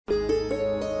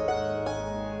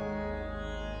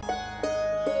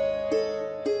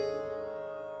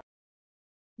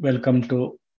Welcome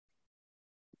to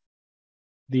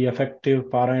the effective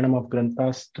Parayanam of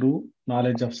Granthas through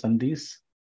knowledge of Sandhis.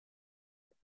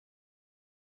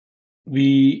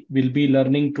 We will be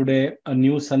learning today a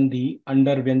new Sandhi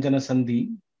under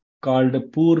vyomasanskrit called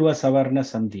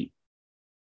Purvasavarnasandhi.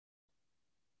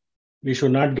 We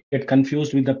should not get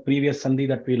confused with the previous Sandhi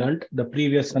that we learned. The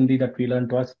previous Sandhi that we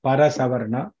learned was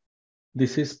Parasavarna.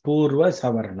 This is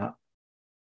Purvasavarna.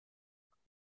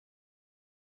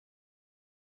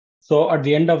 So at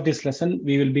the end of this lesson,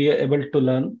 we will be able to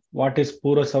learn what is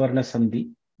Purvasavarnasandhi,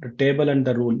 the table and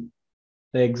the rule,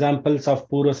 the examples of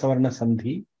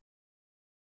Purvasavarnasandhi.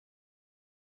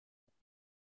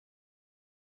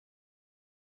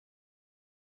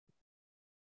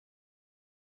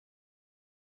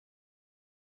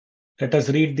 Let us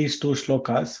read these two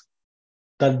shlokas.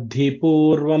 Tadhi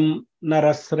purvam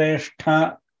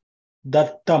narasreshta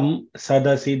dattam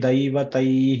sadasi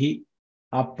daivataihi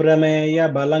aprameya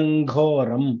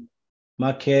balanghoram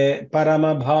makhe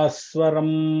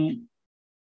paramabhaswaram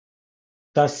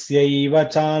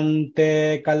tasyaiva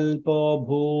chante kalpo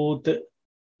bhut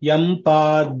yam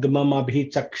padmam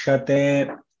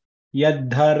abhichakshate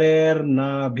yadharer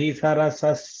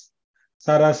nabhisarasas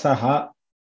sarasaha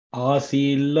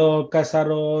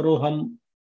आसील्लोकसरोरुहम्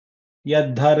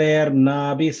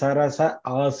यद्धरेर्नाभिसरस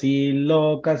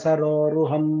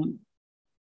आसील्लोकसरोरुहम्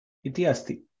इति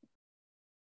अस्ति.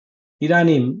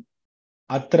 इदानीम्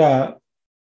अत्र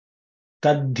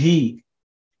तद्धि,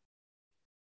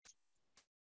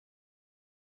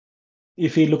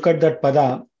 if you look at that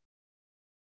pada,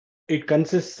 it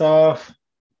consists of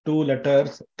two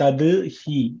letters, tadhi,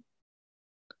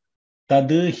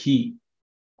 tadhi,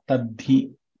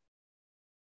 tadhi.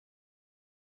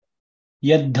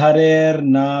 Yadharer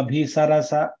nabhi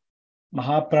sarasa,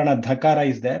 Mahaprana dhakara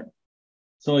is there.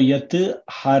 So yat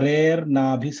harer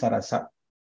nabhi sarasa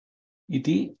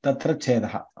iti tatra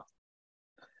chedaha.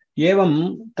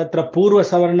 Evam tatra purva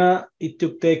savarna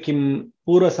ityukte kim,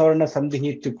 purva savarna sandhi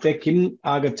ityukte kim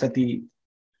agachati.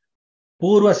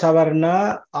 Purva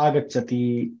savarna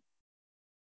agachati.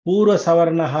 Purva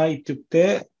savarnaha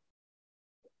ityukte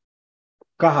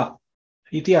kaha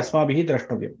iti asmabhihi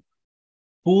drashtavyam.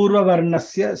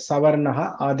 पूर्ववर्णस्य सवर्णः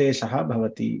आदेशः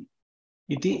भवति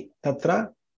इति तत्र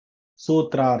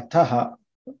सूत्रार्थः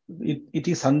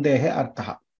इति सन्देहे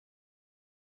अर्थः.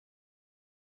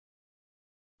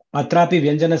 अत्रापि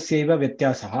व्यञ्जनस्यैव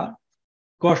व्यत्यासः.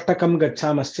 कोष्टकं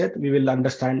गच्छामश्चेत् we will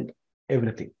understand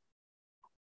everything.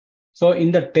 So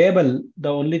in the table, the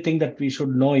only thing that we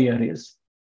should know here is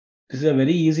this is a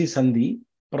very easy sandhi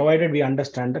provided we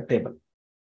understand the table.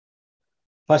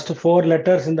 First four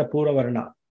letters in the Purva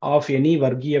Varna of any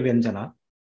Vargiya Vyanjana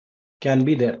can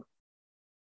be there.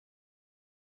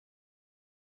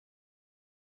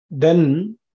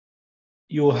 Then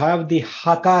you have the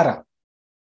Hakara.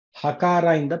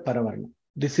 Hakara in the Paravarna.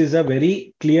 This is a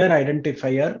very clear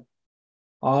identifier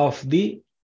of the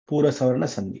Purva Savarna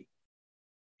Sandhi.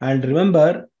 And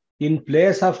remember, in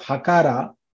place of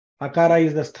Hakara, Hakara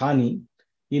is the Sthani.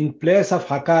 In place of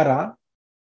Hakara,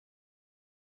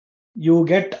 you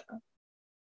get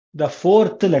the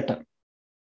fourth letter.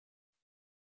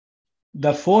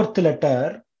 The fourth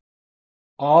letter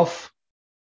of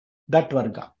that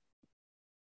Varga.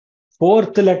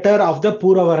 Fourth letter of the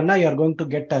Purva Varna you are going to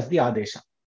get as the Adesha.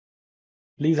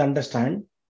 Please understand,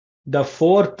 the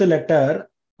fourth letter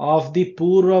of the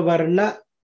Purva Varna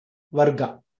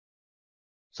Varga.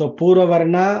 So Purva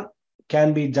Varna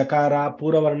can be Jakara,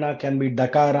 Purva Varna can be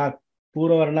Dakara,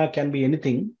 Purva Varna can be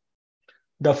anything.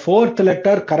 The fourth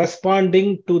letter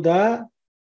corresponding to the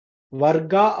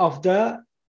Varga of the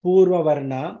Purva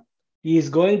Varna is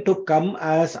going to come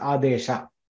as Adesha.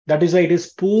 That is why it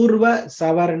is Purva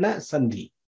Savarna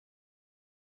Sandhi.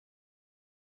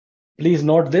 Please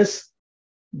note this.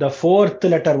 The fourth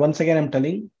letter, once again I am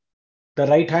telling, the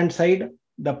right hand side,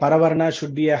 the Paravarna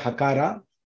should be a Hakara.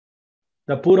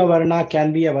 The Purva Varna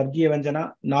can be a Vargiya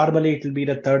Vyanjana. Normally it will be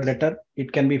the third letter.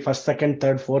 It can be first, second,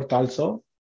 third, fourth also.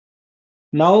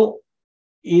 Now,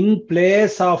 in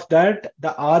place of that,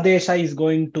 the Adesha is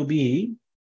going to be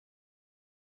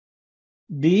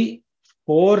the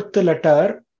fourth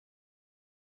letter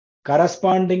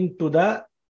corresponding to the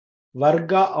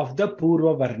Varga of the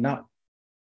Purva Varna.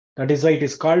 That is why it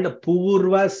is called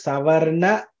Purva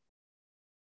Savarna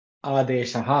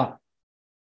Adeshaha.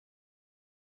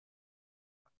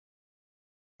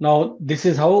 Now, this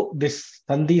is how this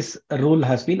Sandhi's rule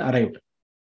has been arrived.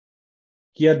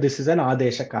 Here, this is an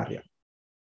Adesha Karya.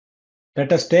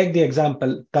 Let us take the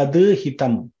example Tadhi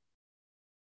hitam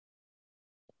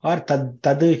or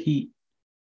Tadhi.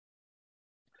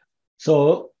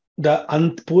 So, the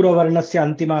Purvavarnasya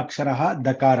antima aksharaha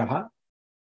dakaraha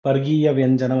vargiya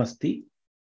vyanjanam asti.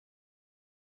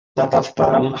 Tatah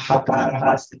param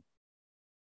hakaraha asti.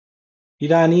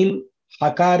 Idanim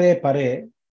hakare pare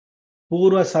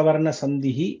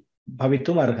Purvasavarnasandhi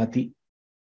bhavitum arhati.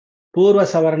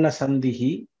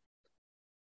 Purvasavarnasandhi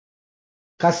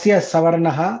kasya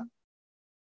savarnaha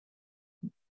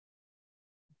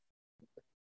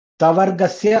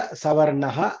tavargasya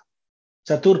savarnaha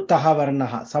chaturtha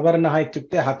varnaha. Savarnaha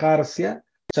ityukte hakarasya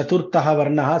chaturtha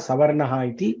varnaha savarnaha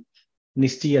iti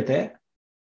nishtiyate.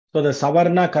 So the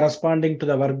savarna corresponding to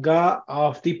the varga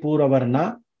of the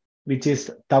Purvavarna, which is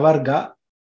tavarga,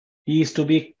 is to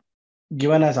be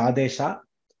given as adesha.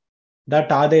 That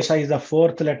adesha is the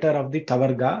fourth letter of the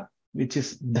tavarga, which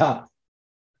is dha.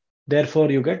 Therefore,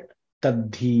 you get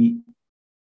tadhi.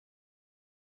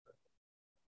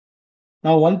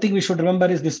 Now, one thing we should remember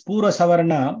is this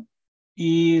Purvasavarna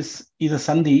is a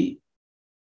sandhi,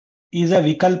 is a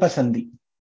vikalpa sandhi.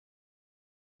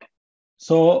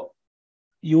 So,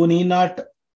 you need not,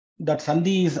 that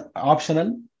sandhi is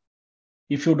optional.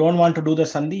 If you don't want to do the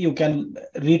sandhi, you can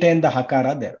retain the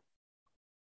hakara there.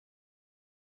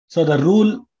 So the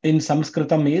rule in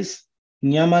Sanskritam is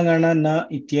Nyamagana na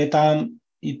ityetan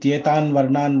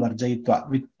varnan varjayitva,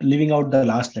 with leaving out the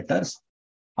last letters.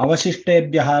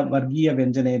 Avashishtebhyaha vargiya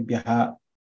vyanjanebhyaha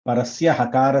parasya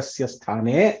hakarasya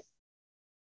sthane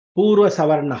Purva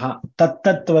savarnaha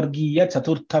tattat vargiya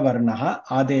chaturtha varnaha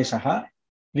adeshaha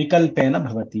vikalpena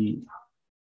bhavati.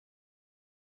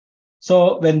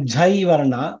 So when jai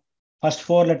varna, first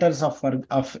four letters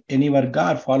of any varga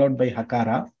are followed by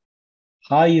hakara,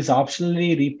 ha is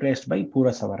optionally replaced by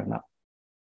Purvasavarna,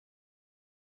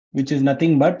 which is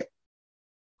nothing but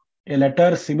a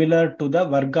letter similar to the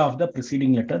varga of the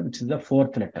preceding letter, which is the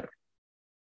fourth letter.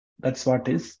 That's what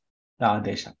is the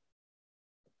adesha.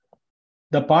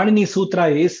 The Panini Sutra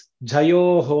is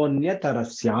Jayo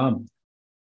Honyatarasyam.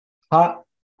 Ha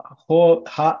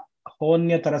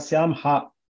Honyatarasyam ha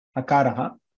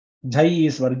Akaraha. Jai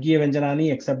is Vargiya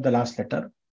Vyanjanani except the last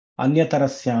letter.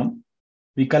 Anyatarasyam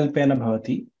Vikalpena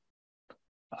Bhavati.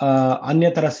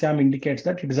 Anyatarasyam indicates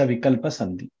that it is a Vikalpa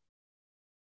Sandhi.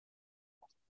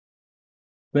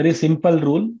 Very simple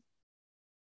rule.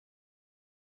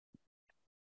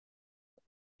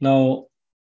 Now,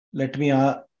 let me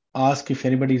ask if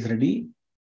anybody is ready.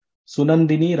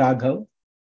 Sunandini Raghav.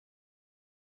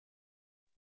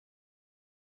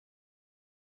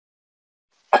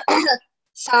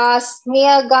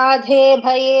 सास्म्य गाधे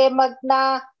भये मग्ना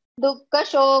दुःख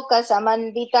शोक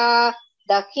समन्विता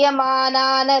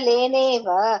दह्यमानानलेनेव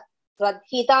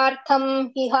त्वद्हितार्थं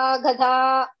हिहा गधा.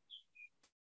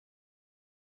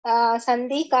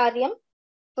 संधि कार्यम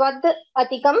त्वद्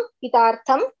अतिकम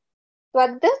हितार्थम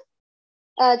त्वद्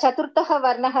चतुर्थः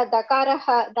वर्णः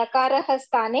दकारः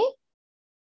स्थाने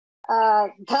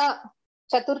ध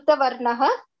चतुर्थवर्णः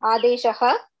आदेशः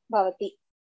भवति.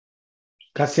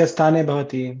 कस्य स्थाने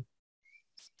भवति?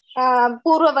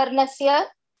 पूर्ववर्णस्य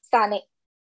स्थाने.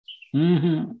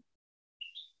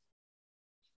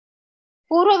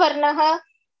 पूर्ववर्णः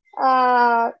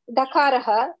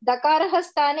दकारः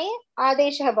स्थाने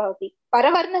आदेशः भवति.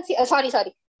 परवर्णस्य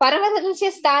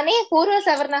परवर्णस्य स्थाने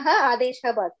पूर्वसवर्णः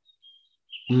आदेशः भवति.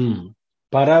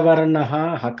 परवर्णः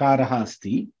हकारः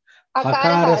अस्ति.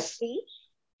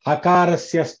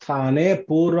 हकारस्य स्थाने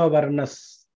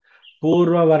पूर्ववर्णस्य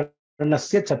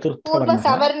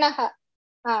चतुर्थवर्णः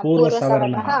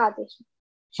पूर्वसवर्णः आदेशः.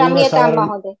 क्षम्यतां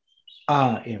महोदय.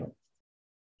 एवं.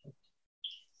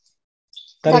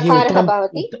 तर्हि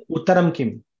उत्तरं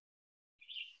किम्?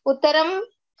 उत्तरं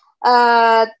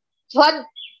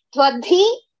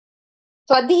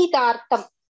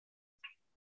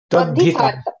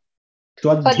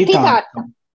त्वद्धितार्थं.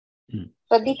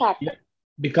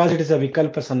 Because it is a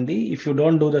vikalpa sandhi, if you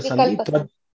don't do the sandhi,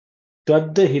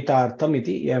 twadhitartham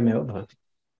iti yameva bhavati.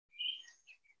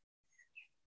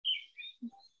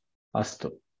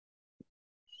 Astu.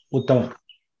 Uttam.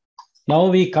 Now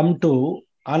we come to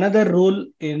another rule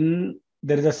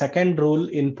there is a second rule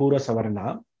in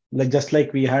Purvasavarna. Just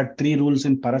like we had three rules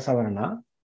in Parasavarna,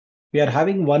 we are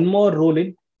having one more rule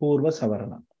in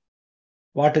Purvasavarna.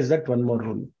 What is that one more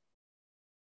rule?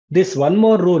 This one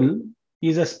more rule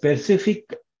is a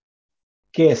specific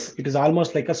case. It is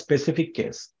almost like a specific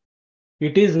case.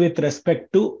 It is with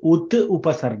respect to ut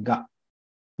upasarga.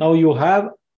 Now you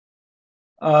have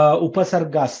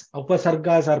upasargas.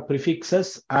 Upasargas are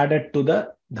prefixes added to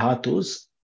the dhatus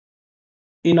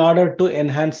in order to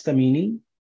enhance the meaning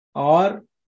or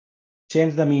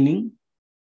change the meaning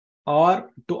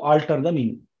or to alter the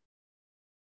meaning.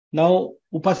 Now,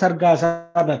 upasargas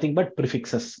are nothing but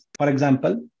prefixes. For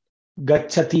example,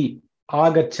 Gachati,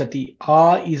 agachati.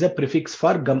 A is a prefix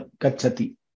for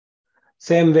gachati.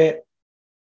 Same way,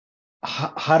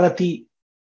 harati,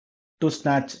 to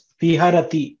snatch.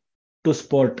 Viharati, to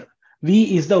sport.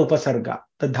 V is the upasarga.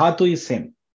 The dhatu is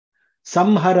same.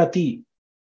 Samharati.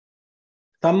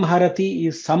 Samharati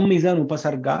is, sam is an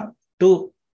upasarga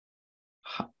to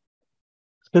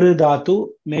dhatu,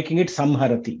 making it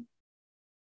samharati.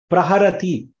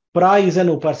 Praharati. Pra is an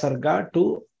upasarga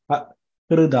to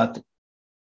dhatu.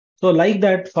 So like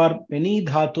that, for many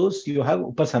dhatus, you have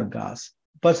upasargas.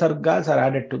 Upasargas are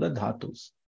added to the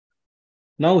dhatus.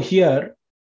 Now here,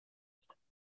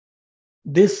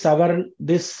 this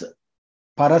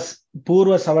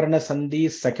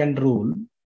Purvasavarnasandhi's second rule.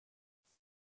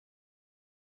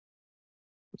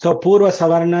 So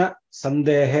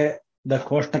Purvasavarnasandhehe, the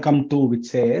Koshtakam 2, which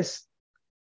says,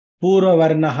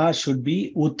 Purvavarnaha should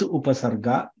be ut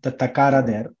upasarga, the takara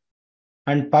there.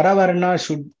 And Paravarna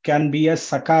can be a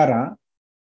sakara,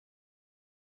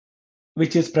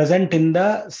 which is present in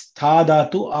the stha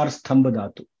dhatu or stambha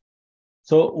dhatu.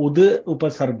 So ud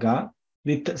upasarga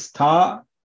with stha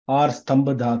or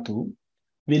stambha dhatu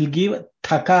will give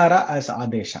thakara as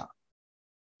adesha.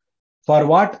 For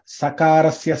what?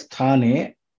 Sakarasya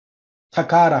sthane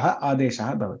thakaraha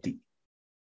adesha bhavati.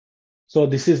 So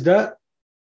this is the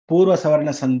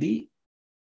Purvasavarnasandhi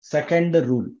second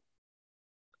rule.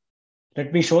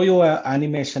 Let me show you an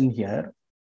animation here.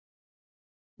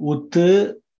 Ut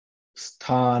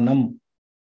sthanam.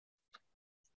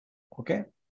 Okay.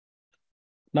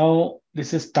 Now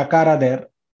this is takara there,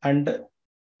 and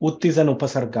ut is an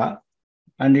upasarga,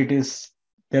 and there is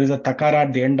a takara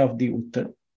at the end of the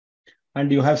ut,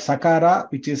 and you have sakara,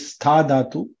 which is stha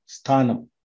dhatu, sthanam.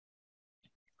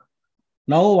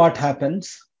 Now what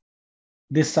happens?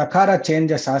 This sakara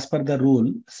changes as per the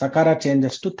rule. Sakara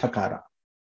changes to thakara.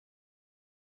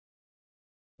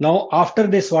 Now after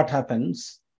this, what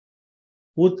happens?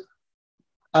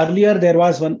 Earlier there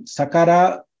was one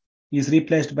sakara is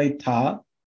replaced by tha.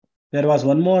 There was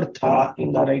one more tha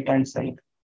in the right hand side.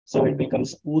 So it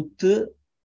becomes utthanam.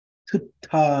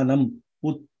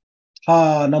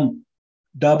 Utthanam.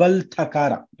 Double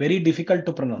thakara. Very difficult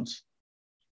to pronounce.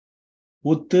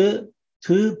 Utthanam.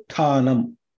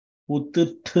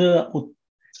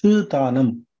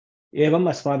 Utthanam. Evam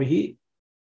asmabhihi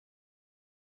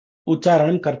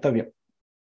ucharanam kartavyam.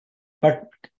 But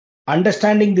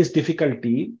understanding this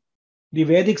difficulty, the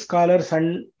Vedic scholars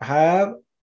have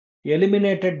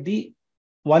eliminated the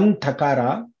one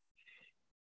thakara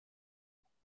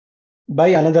by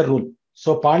another rule.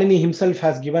 So Panini himself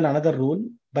has given another rule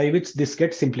by which this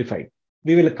gets simplified.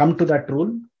 We will come to that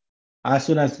rule as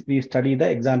soon as we study the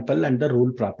example and the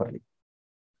rule properly.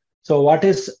 So what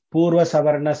is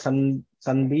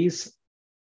Purvasavarnasandhi's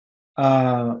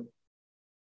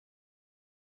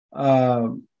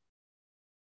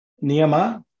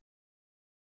niyama?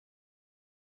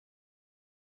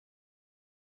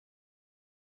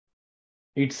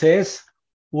 It says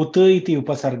ut iti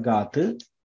upasargat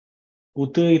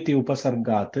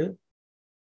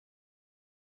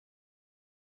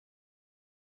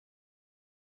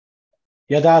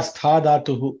yada stha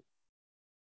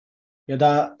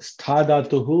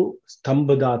dhatuhu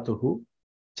stambha dhatuhu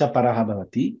cha paraha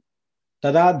bhavati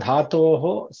tada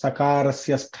dhatoho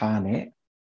sakarasya sthane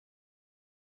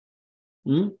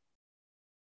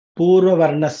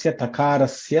purvavarnasya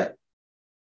takarasya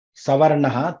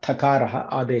savarnaha thakaraha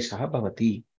adeshaha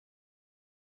bhavati.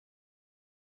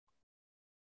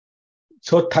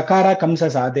 So thakara comes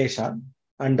as adesha,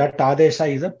 and that adesha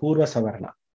is a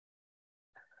Purvasavarna.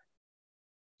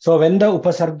 So when the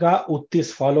upasarga ut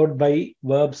is followed by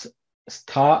verbs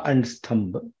stha and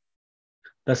stambha,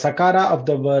 the sakara of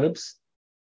the verbs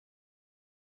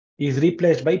is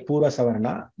replaced by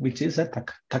Purvasavarna, which is a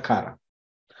thakara,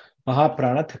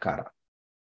 Mahaprana thakara.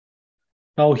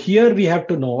 Now here we have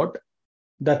to note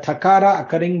the thakara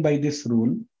occurring by this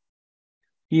rule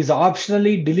is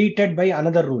optionally deleted by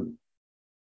another rule.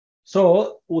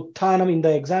 So utthanam, in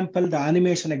the example, the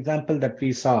animation example that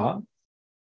we saw,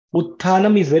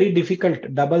 utthanam is very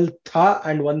difficult. Double tha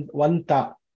and one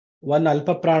tha. One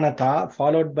alpaprana tha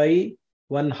followed by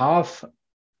one half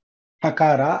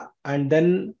thakara and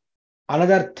then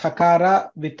another thakara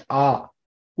with a.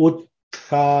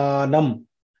 Utthanam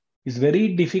is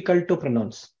very difficult to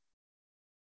pronounce.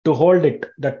 To hold it,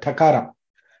 the thakara.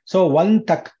 So one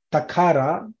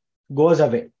thakara goes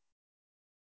away.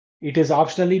 It is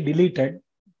optionally deleted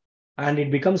and it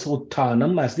becomes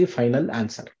utthanam as the final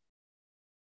answer.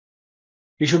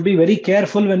 We should be very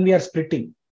careful when we are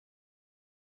splitting.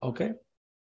 Okay.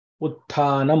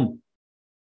 Utthanam.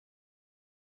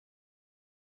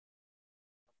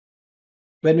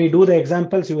 when we do the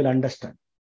examples, you will understand.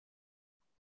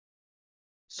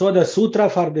 So the sutra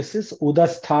for this is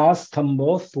Udastha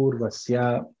Sthambo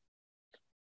Purvasya.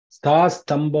 Stha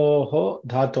Sthamboho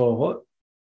Dhatoho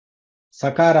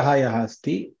Sakaraha yaha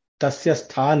asti tasya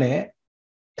sthane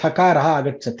thakaraha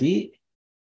agacchati.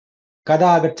 Kada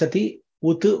agacchati?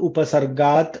 Ut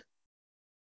upasargat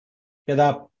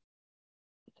yada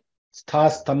stha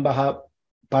stambah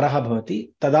paraha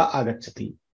bhavati tada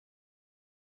agacchati.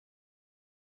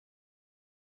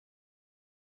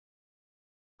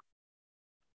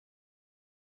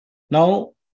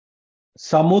 Now,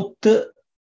 samut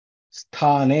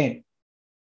sthane.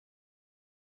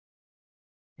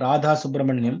 Radha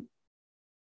Subramaniam,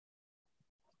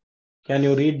 can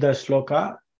you read the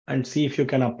shloka and see if you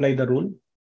can apply the rule?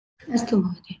 Astu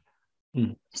Mahodaya.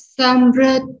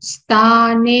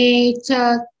 Samrutstane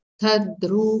cha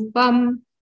tadrupam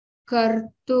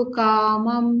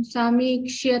kartukamam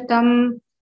samikshyatam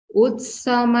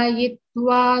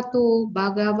utsamayitva tu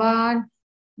bhagavan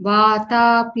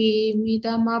vatapi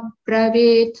midam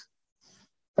abravet.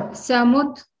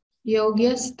 Samut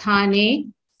yogya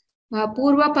sthane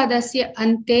पूर्व पदस्य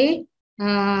अन्ते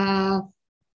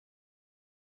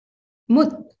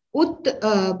मुत् उत्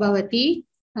भवति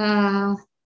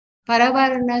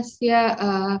परवर्णस्य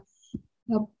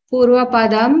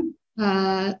पूर्वपदं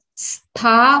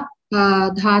स्था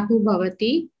धातु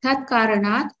भवति तत्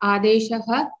कारणात् आदेशः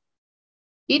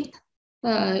इत्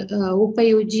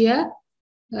उपयुज्य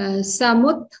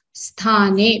समुत्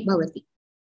स्थाने भवति.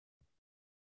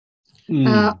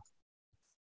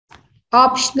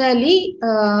 Optionally,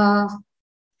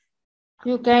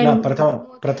 you can.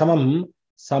 Prathamam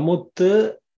samut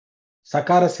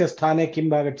sakarasya sthane kim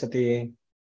agacchati?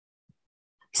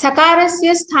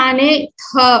 Sakarasya sthane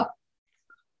tha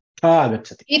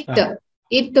agacchati.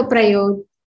 It prayog.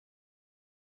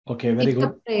 Okay, very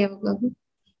good. Prayogam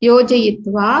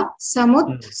yojayitva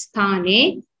samut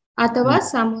sthane athava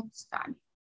samut sthane.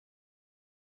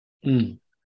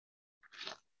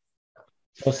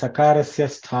 So sakarasya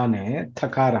sthane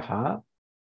thakaraha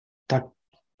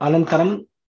anantaram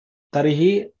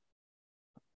tarihi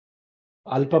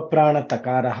alpaprana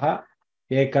takaraha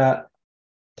eka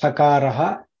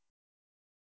thakaraha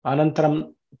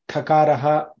anantaram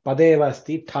thakaraha padeva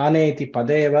asti thane iti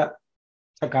padeva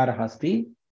thakaraha asti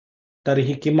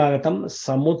tarihi kim agatam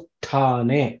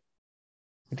samuthane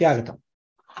iti agatam.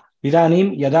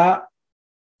 Idanim yada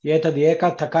etad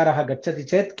eka thakaraha gacchati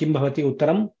chet kim bhavati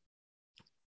uttaram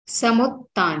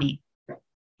समुत्थाने.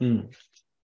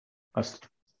 अस्तु,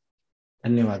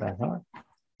 धन्यवादाः.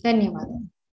 धन्यवादाः.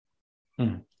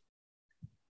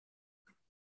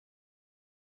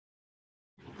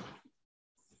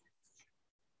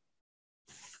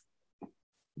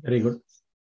 Very good.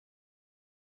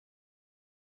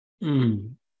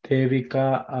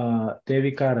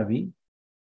 Devika Ravi.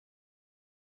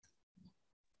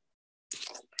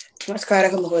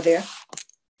 Namaskaraha Mahodaya.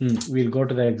 We'll go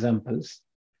to the examples.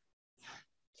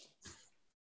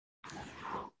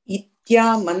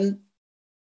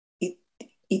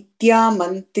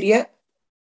 Ityamantriya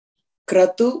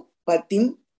kratu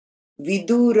patim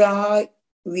vidurashya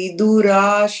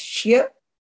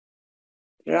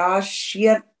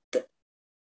rashyat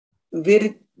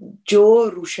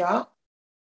virjorusha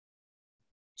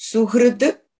suhrud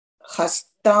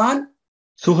hastan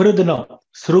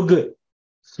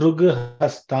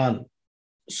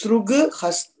srug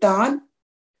hastan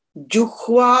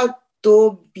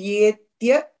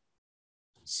juhvatobhyetya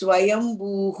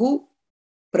swayambhuhu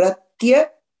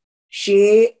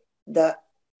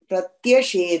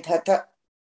pratyashedhata.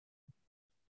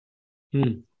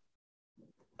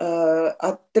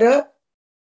 Atra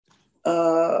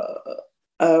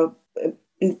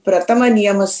pratama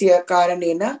niyamasya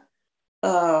karanena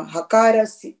hakarah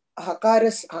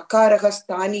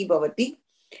sthani bhavati.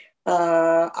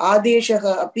 Adeshah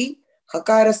api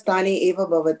hakarasthane eva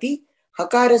bhavati.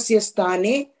 Hakarasya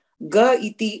sthane ga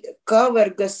iti ka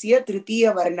vargasya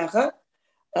tritiya varnaha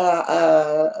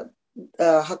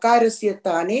hakarasya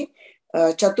sthane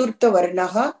chaturtha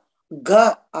varnaha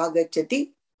ga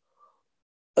agacchati.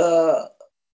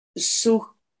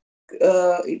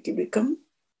 It will become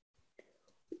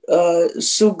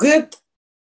Sugrid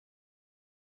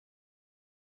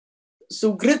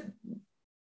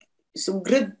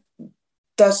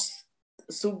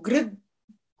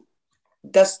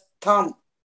dastham.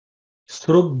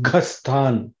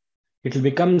 Srughastan. It will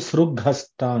become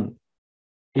Srughastan.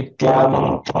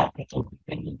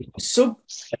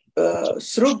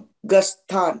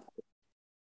 Srughastan.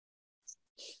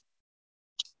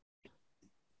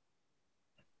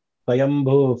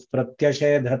 Swayambhu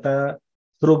pratyashedhata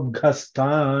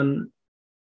Srughastan.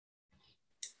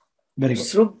 Very good.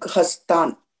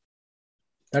 Srughastan.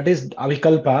 That is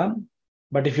avikalpa.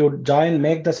 But if you join,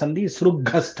 make the sandhi,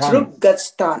 srughastan.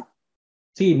 Srughastan.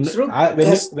 See,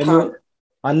 when you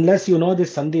unless you know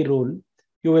this sandhi rule,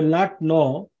 you will not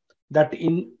know that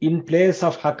in place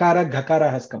of hakara,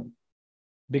 ghakara has come.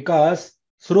 Because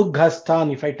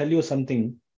srughastan, if I tell you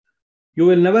something, you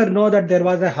will never know that there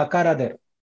was a hakara there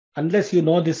unless you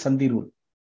know this sandhi rule.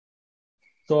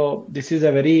 So this is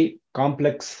a very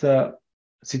complex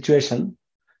situation.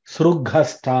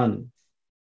 Srughastan,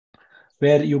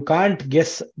 where you can't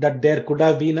guess that there could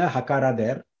have been a hakara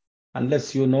there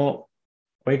unless you know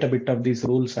quite a bit of these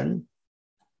rules and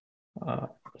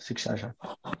Siksha.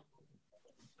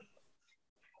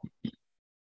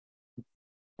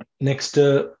 Next,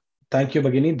 thank you,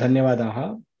 Bhagini.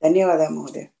 Dhanyavadaha. Dhanyavada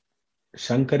Mahoday.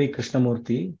 Shankari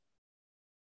Krishnamurti.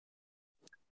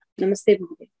 Namaste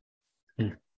Mahoday.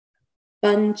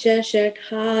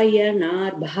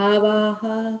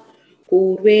 Panchashadhayanarbhavaha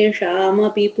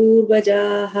पूर्वेषामपि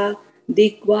पूर्वजाः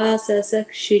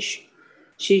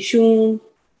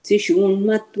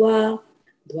दिग्वाससशिशून्मत्वा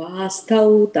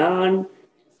द्वास्थौ तान्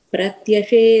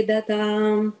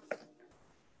प्रत्यषेधताम्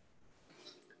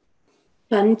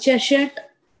पञ्चषट्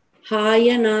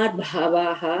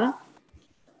हायनार्भावाः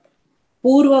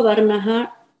पूर्ववर्णः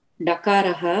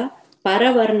डकारः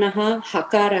परवर्णः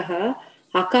हकारः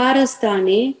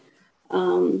हकारस्थाने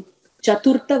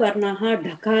चतुर्थवर्णः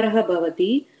ढकारः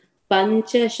भवति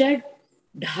पञ्चषट्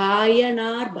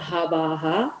ढायनार्भावाः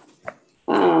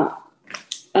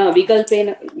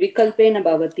विकल्पेन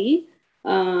भवति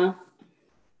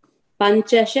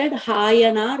पञ्चषट्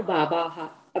हायनार्भावाः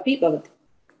अपि भवति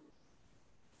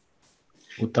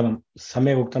उत्तमं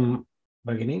सम्यक् उक्तं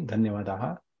भगिनी धन्यवादाः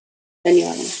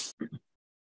धन्यवादः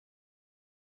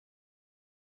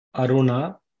अरुणा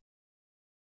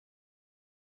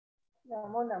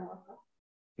नमो नमः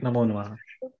नमो नमः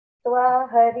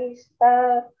हरिस्त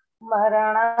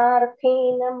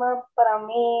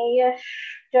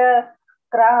मरणार्थीनमप्रमेयश्च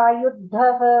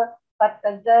क्रायुद्धः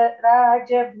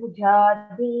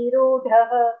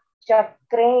पतगराजभुजाधिरूढः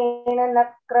चक्रेण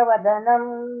नक्रवदनं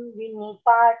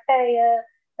विनिपाटय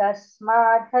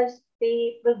तस्माद्धस्ते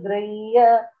प्रगृह्य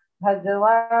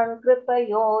भगवान्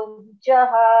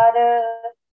कृपयोज्जहार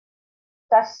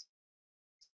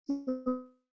तस्मात्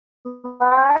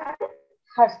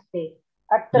हस्ते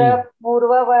अत्र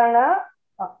पूर्ववर्ण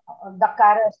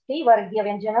दकार अस्ति वर्गीय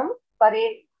व्यञ्जनं परे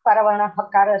परवर्ण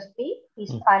हकार अस्ति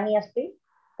स्थाने अस्ति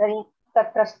तर्हि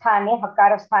तत्र स्थाने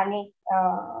हकार स्थाने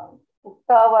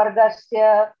उक्तवर्गस्य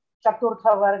चतुर्थ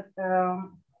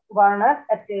वर्ण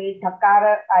ढकार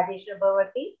आदेशः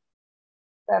भवति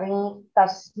तर्हि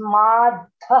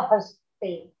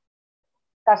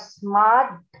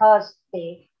तस्माद्धस्ते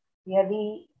यदि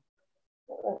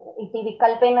इति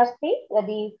विकल्पेन अस्ति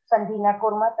यदि संधि न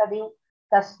कुर्मः तर्हि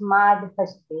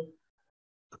तस्माद्धस्ते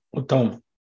उत्तमम्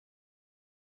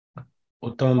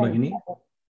उत्तमं भगिनी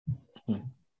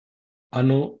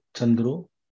अनु चंद्रू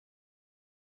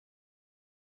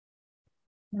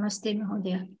नमस्ते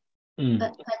महोदय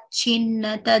अच्छिन्न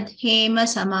तद्हेम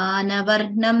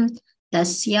समानवर्णं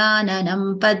तस्याननं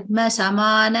पद्म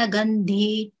समानगन्धि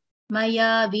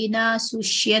मया विना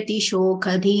सुष्यति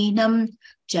शोकधीनं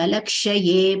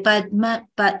चलक्षये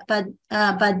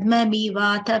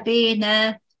पद्ममिवातपेन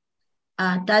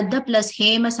तद् प्लस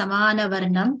हेम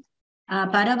समानवर्णं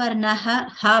परवर्णः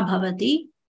ह भवति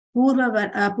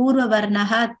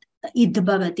पूर्ववर्णः इद्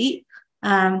भवति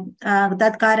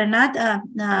तत्कारणात्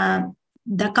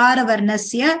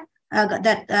दकारवर्णस्य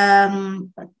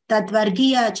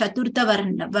तद्वर्गीय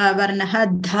चतुर्थवर्णः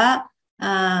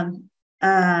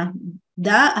ध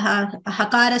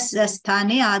हकारस्य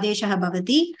स्थाने आदेशः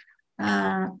भवति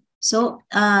सो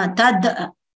तद्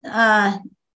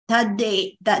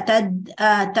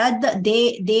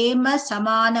देम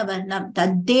समानवर्णं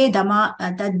तद्देम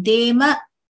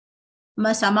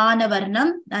समानवर्णं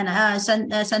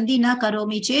संधि न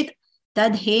करोमि चेत्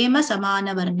तद्हेम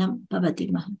समानवर्णं भवति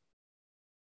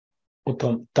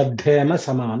उत्तमं तद्धेम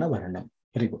समानवर्णं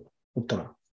वेरी गुड उत्तमं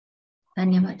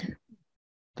धन्यवादः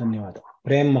धन्यवादः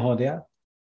प्रेम महोदय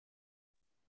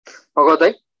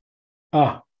महोदय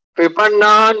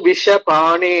विपन्नान्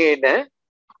विषपाणेन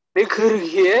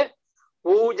निगृह्य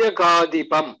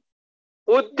पूजकाधिपम्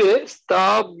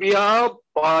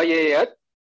उत्स्थाप्यापाययत्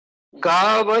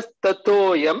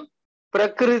गावस्ततोऽयं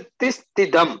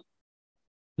प्रकृतिस्थितम्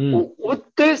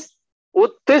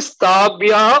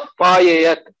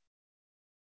उत्स्थाप्यापाययत्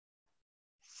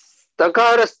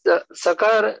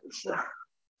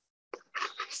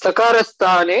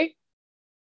सकारस्थाने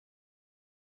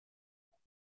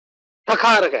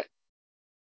तकारः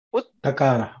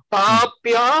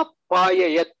उत्स्थाप्यापाययत्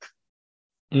पाययत्.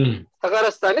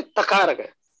 Takarasthane takaraga.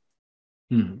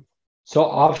 So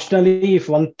optionally, if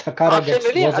one takara gets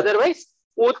goes, otherwise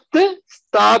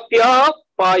utthapya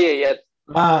payayat.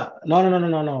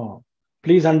 No.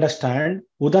 Please understand,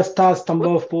 udastha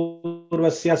stambha of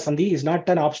purvasya sandhi is not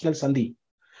an optional sandhi.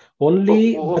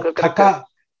 Only the takara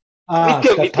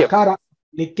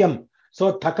nityam.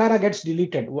 So takara gets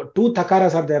deleted. Two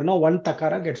takaras are there. No, one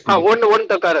takara gets deleted. One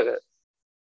takara.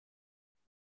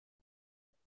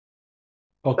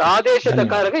 Okay. The adesha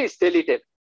takara is deleted.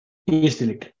 Is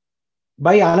deleted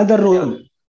by another rule.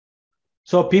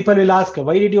 So people will ask,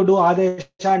 why did you do adesha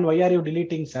and why are you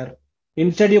deleting, sir?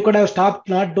 Instead, you could have stopped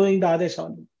not doing the adesha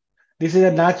only. This is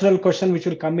a natural question which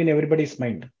will come in everybody's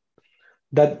mind.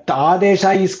 That the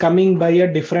adesha is coming by a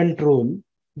different rule.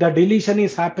 The deletion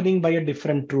is happening by a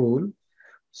different rule.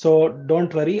 So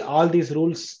don't worry, all these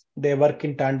rules, they work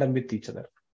in tandem with each other.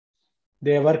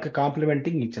 They work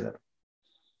complementing each other.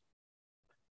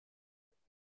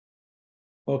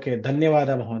 Okay,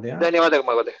 dhanyavada mahodaya. Dhanyavada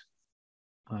mahodaya.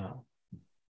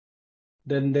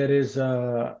 Then there is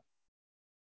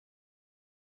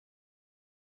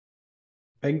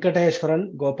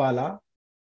Venkateshwaran Gopala.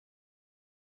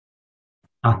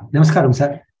 Namaskaram,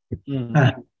 sir.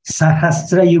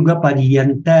 Sahasrayuga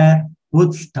pariyanta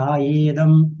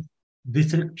utstayedam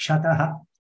visrikshataha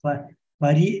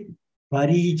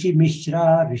parichi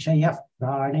mishra rishayah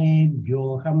prane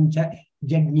byoham cha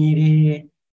jagnire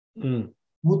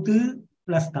ut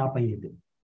plus tapayed.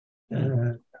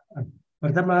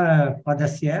 Pratama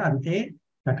padasya ante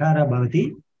takara bhavati.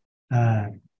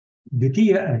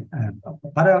 Dvitiya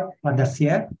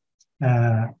parapadasya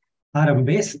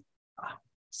arambes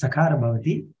sakara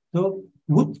bhavati. So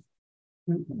uttayedam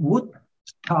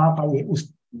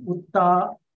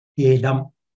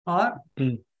or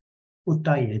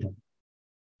uttayedam.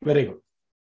 Very good.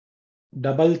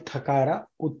 Double thakara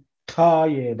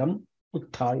uttayedam.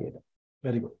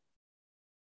 Very good.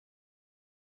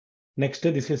 Next,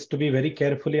 this is to be very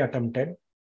carefully attempted.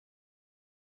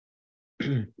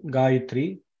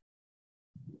 Gayatri.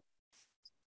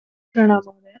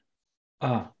 Pranamodaya.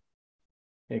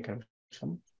 Ekam.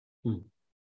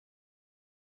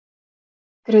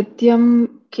 Krityam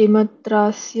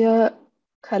kimatrasya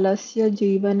khalasya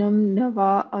jivanam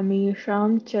nava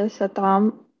amisham cha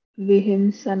satam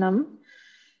vihimsanam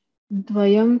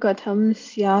dvayam katham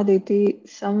syaditi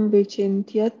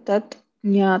samvichintya tat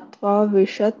jnatva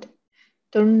vishat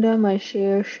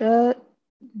tundamashesha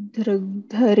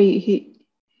drigdharihi.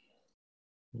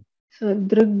 So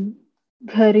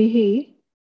drigdharihi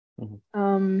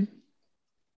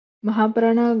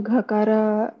महाप्राण घकार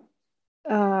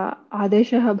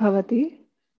आदेशः भवति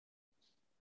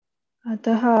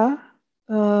अतः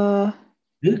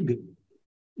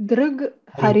दृग्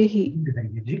हरिः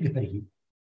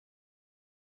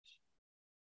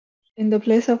in the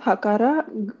place of hakara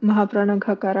mahaprana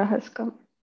ghakara has come.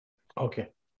 Okay,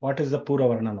 what is the pura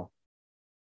varna now?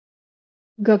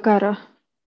 Gakara.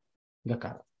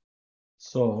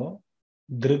 So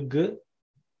drig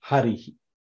harihi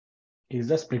is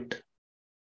the split.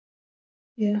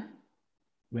 Yeah.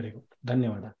 Very good.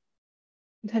 Dhanyavada.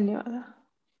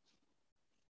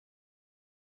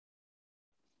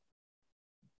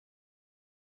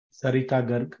 Sarita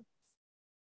Garg.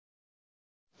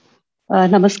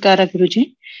 Namaskara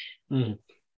Guruji.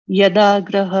 Yada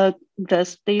graha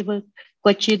grasteva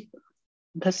kvachit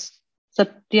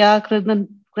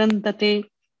satyakrandate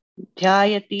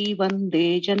dhyayati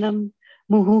vande janam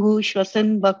muhu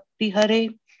shvasan bhakti hare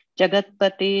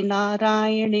jagatpate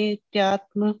narayane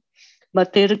tyatma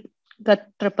matir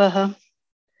gatrapaha.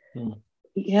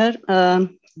 Here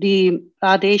the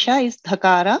adesha is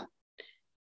dhakara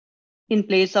in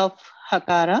place of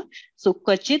hakara. So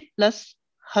kvachit plus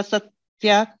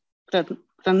hasatya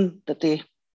krandate.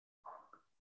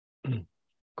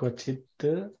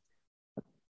 Kvachit.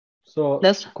 So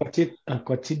kvachid,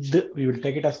 we will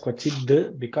take it as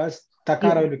kvachid because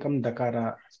takara will become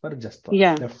dakara for just.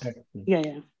 Yeah.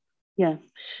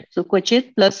 So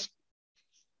kvachit plus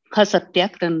hasatya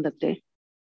krandate.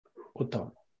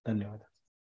 Uttam. Dhanyawad.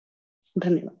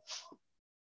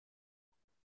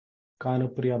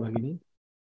 Kanupriya Bhagini.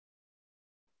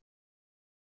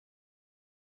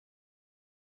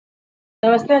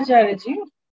 Namaste Acharya ji.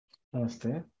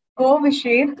 Namaste. Ko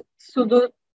vished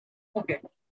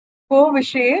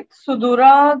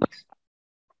sudurad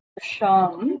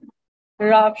sham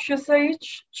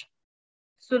rakshasayich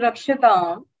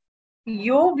surakshitam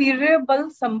yo virya bal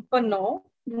sampanno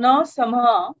na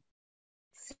samha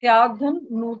syadhan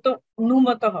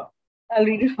numatah. I'll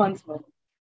read it once more.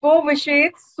 Ko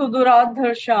vished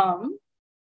sudurad sham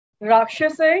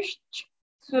rakshasayich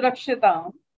सुरक्षितां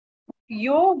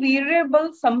यो वीर्यबल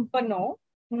संपन्नो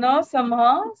न समः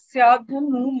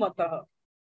स्यादनुमतः.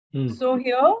 So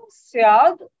here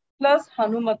syad plus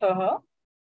hanumatah.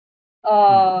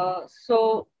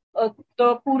 So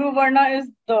the Purvavarna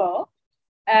is the,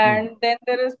 and then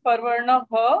there is Parvarna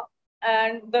ha,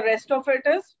 and the rest of it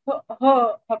is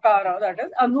ha, hakara, that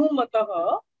is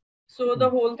anumatah. So the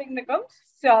whole thing becomes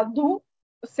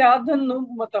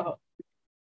syadhanumatah.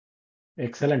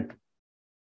 Excellent.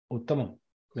 Uttamam.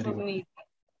 Very good. Neat.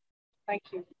 Thank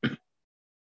you.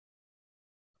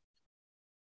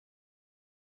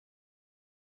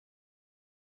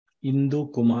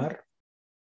 Indu Kumar.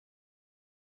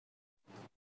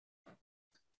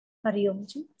 Hari ओम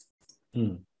जी.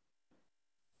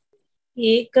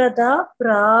 एकदा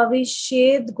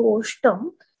प्राविश्येद् गोष्ठं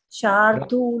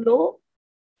शार्दूलो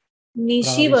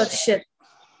निशिवर्षत्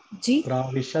जी.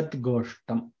 प्राविशद्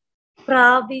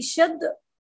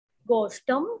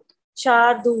गोष्ठं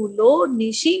शार्दूलो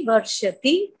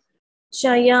निशिवर्षति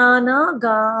शयाना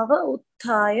गाव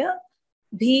उत्थाय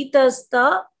भीतस्ता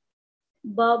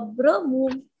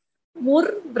बभ्रमुर्व्रजे.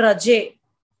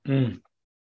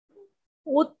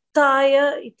 उत्थाय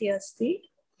इति अस्ति.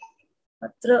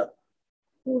 अत्र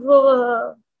पूर्व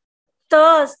त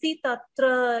अस्ति, तत्र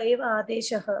एव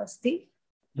आदेशः अस्ति.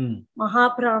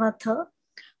 महाप्राणथ.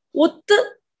 उत्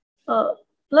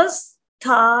प्लस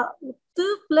था, उत्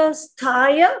प्लस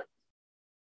थाय,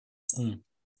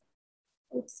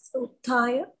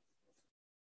 उत्थाय.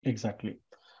 Exactly.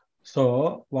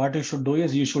 So what you should do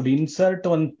is you should insert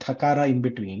one thakara in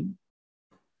between.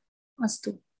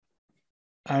 Astu.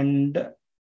 And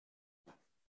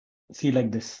see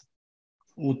like this.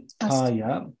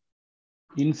 Utthaya.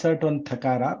 Insert one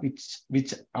thakara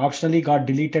which optionally got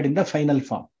deleted in the final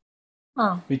form.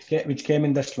 Which came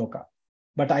in the shloka.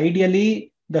 But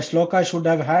ideally the shloka should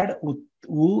have had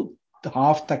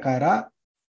half takara,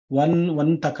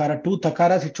 one takara, two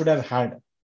takaras it should have had.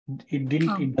 It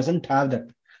didn't. It doesn't have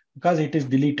that because it is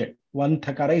deleted. One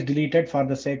thakara is deleted for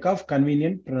the sake of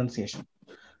convenient pronunciation.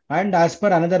 And as per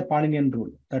another Paninian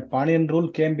rule, that Paninian rule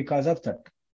came because of that.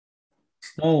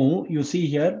 Now you see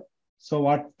here. So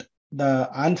what the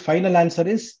final answer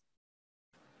is?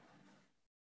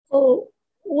 Oh,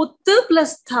 Ut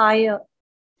plus Thaya.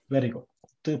 Very good.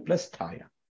 Ut plus Thaya.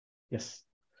 Yes.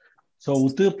 So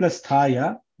Ut plus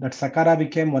Thaya, that Sakara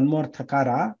became one more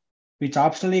Thakara, which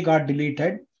optionally got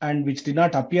deleted and which did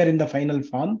not appear in the final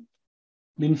form.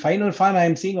 In final form, I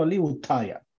am seeing only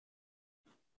Uthaya.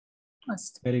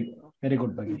 Very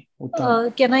good, Bhagini.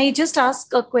 Can I just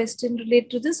ask a question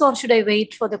related to this, or should I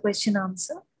wait for the question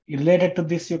answer? Related to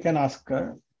this, you can ask.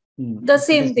 The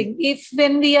same thing. If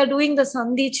when we are doing the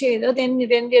Sandhi Cheda, then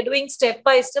when we are doing step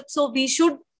by step, so we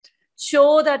should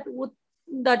show that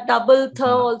that double tha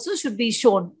also should be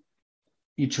shown.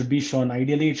 It should be shown.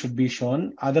 Ideally, it should be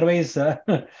shown. Otherwise,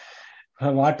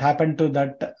 what happened to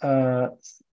that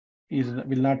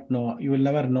will not know. You will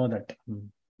never know that.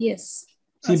 Yes.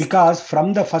 See, because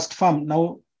from the first form,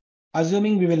 now,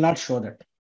 assuming we will not show that.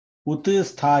 Ut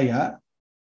is Thaya.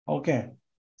 Okay.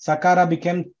 Sakara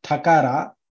became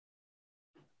Thakara.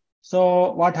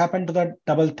 So what happened to the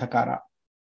double Thakara?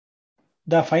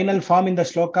 The final form in the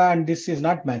shloka and this is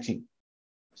not matching.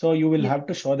 So you will have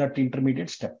to show that intermediate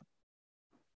step.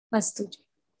 Astu.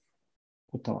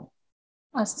 Uttamam.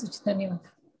 Astu. Dhanyawad.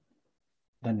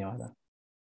 Dhanyawad.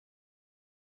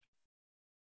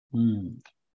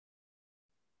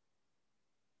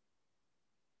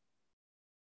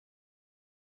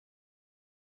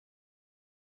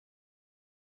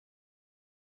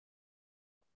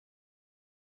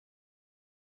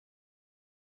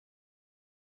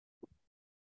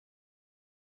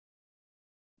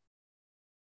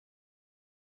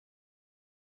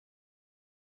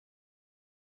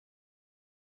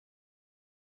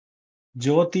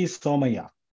 Jyoti Somaya.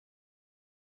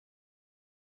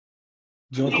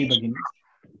 Jyoti Bhagini.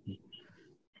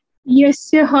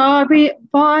 Yasya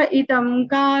va idam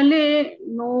kale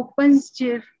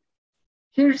nopanjir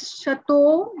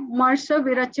hirshato marsha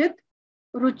virachit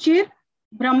ruchir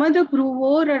brahmad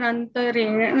bhruvor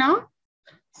anantarena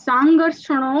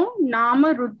sangarshano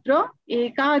nama rudra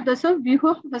ekadasa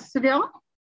vihasya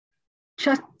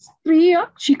kshatriya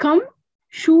shikham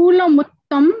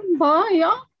shulamuttam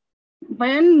vaya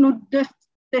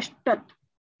vayanudashtat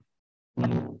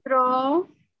atra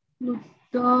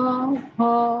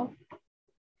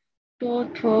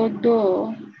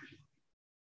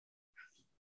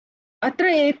अत्र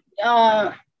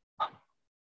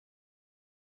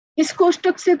इस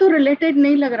कोष्टक से तो related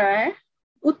नहीं लग रहा है.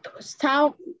 उत्स्था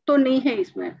तो नहीं है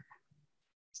इसमें.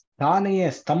 स्था नहीं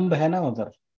है, स्तंभ है ना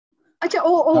उधर. अच्छा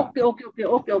ओके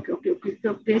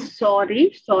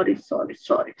सॉरी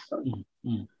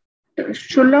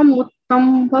शुलम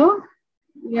उत्तम्भ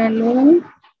यनो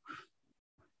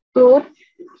तो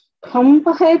थंब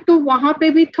है तो वहां पे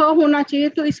भी थ होना चाहिए,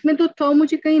 तो इसमें तो थ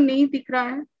मुझे कहीं नहीं दिख रहा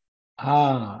है।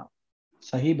 हाँ,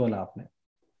 सही बोला आपने,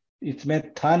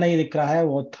 इसमें था नहीं दिख रहा है,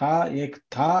 वो था, एक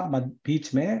था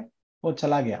बीच में, वो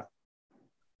चला गया।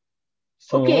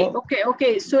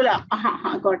 ओके सुला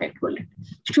हाँ गॉट इट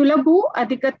शुलभु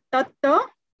अधिक तत्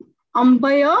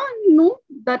अंबय नु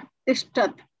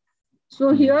दत्तिष्ठत्,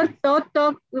 so here ta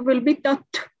will be tat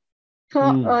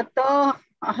ta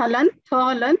halant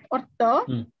or ta,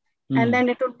 and then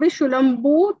it would be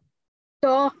shulambu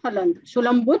ta halant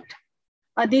shulambut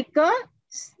adhika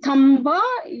stambha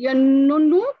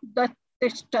yannunu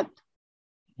dattishtat,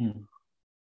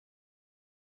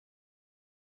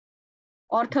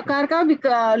 और थकार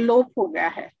का लोप हो गया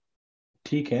है।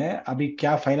 ठीक है, अभी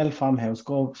क्या फाइनल फॉर्म है,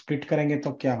 उसको स्प्लिट करेंगे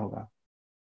तो क्या होगा?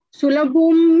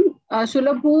 सुलमुत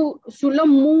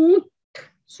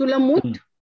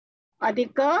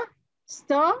अधिक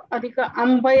स्त अधिक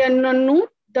अंबयन्नु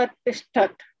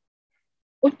दत्तिष्ठत्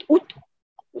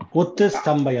उत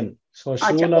स्तंभयन, सो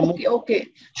ओके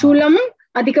शूलम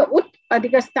अधिक उत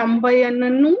अधिक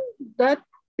स्तंभयन्नु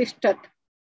दत्तिष्ठत्,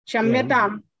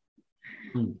 क्षम्यताम्,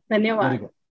 धन्यवाद।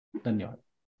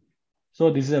 So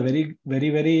this is a very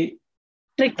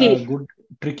tricky good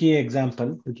tricky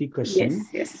example, tricky question.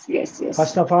 Yes.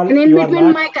 First of all, and in you between are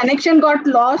not... my connection got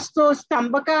lost, so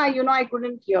stambhaka I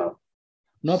couldn't hear.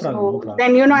 No problem.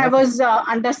 Then I was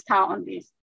understand on this.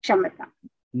 Kshamata.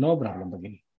 No problem,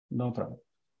 Bhagini. No problem.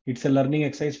 It's a learning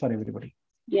exercise for everybody.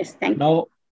 Yes, thank you.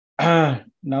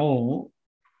 Now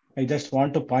I just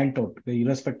want to point out,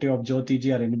 irrespective of Jyoti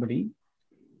ji or anybody,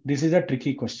 this is a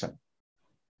tricky question.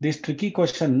 This tricky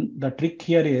question, the trick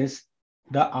here is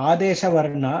the Adesha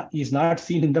Varna is not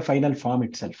seen in the final form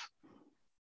itself.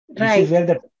 Right.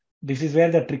 This is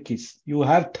where the trick is. You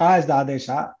have Tha as the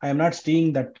Adesha. I am not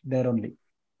seeing that there only.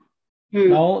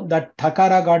 Now that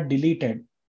Thakara got deleted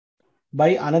by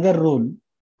another rule,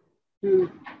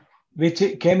 which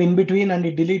came in between, and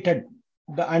it deleted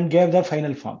and gave the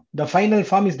final form. The final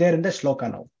form is there in the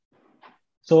shloka now.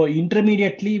 So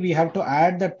intermediately, we have to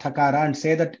add that thakara and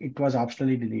say that it was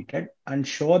optionally deleted and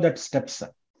show that steps.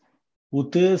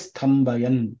 Ut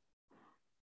sthambayan,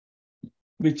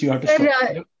 which you have to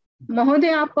show. महोदय,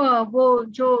 आप वो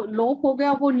जो लोप हो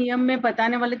गया वो नियम में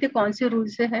बताने वाले थे, कौन से रूल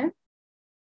से है?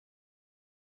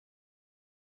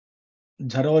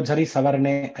 झरोझरी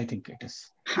सवर्णे, I think it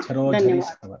is. झरोझरी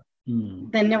सवर्णे.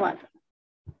 धन्यवाद.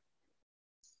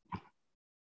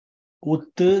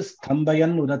 Ut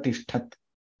sthambayan udatiष्ठत्.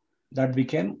 That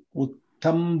became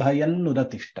Uttambhayan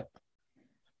Udatishtat.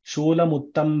 Shulam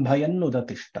Uttambhayan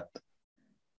Udatishtat.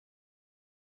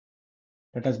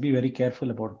 Let us be very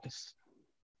careful about this.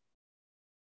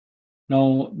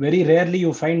 Now, very rarely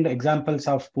you find examples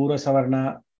of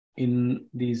Purvasavarna in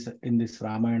this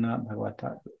Ramayana,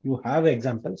 Bhagavata. You have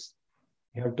examples.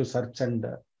 You have to search, and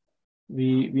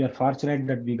we are fortunate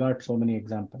that we got so many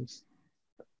examples.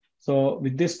 So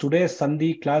with this, today's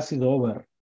Sandhi class is over.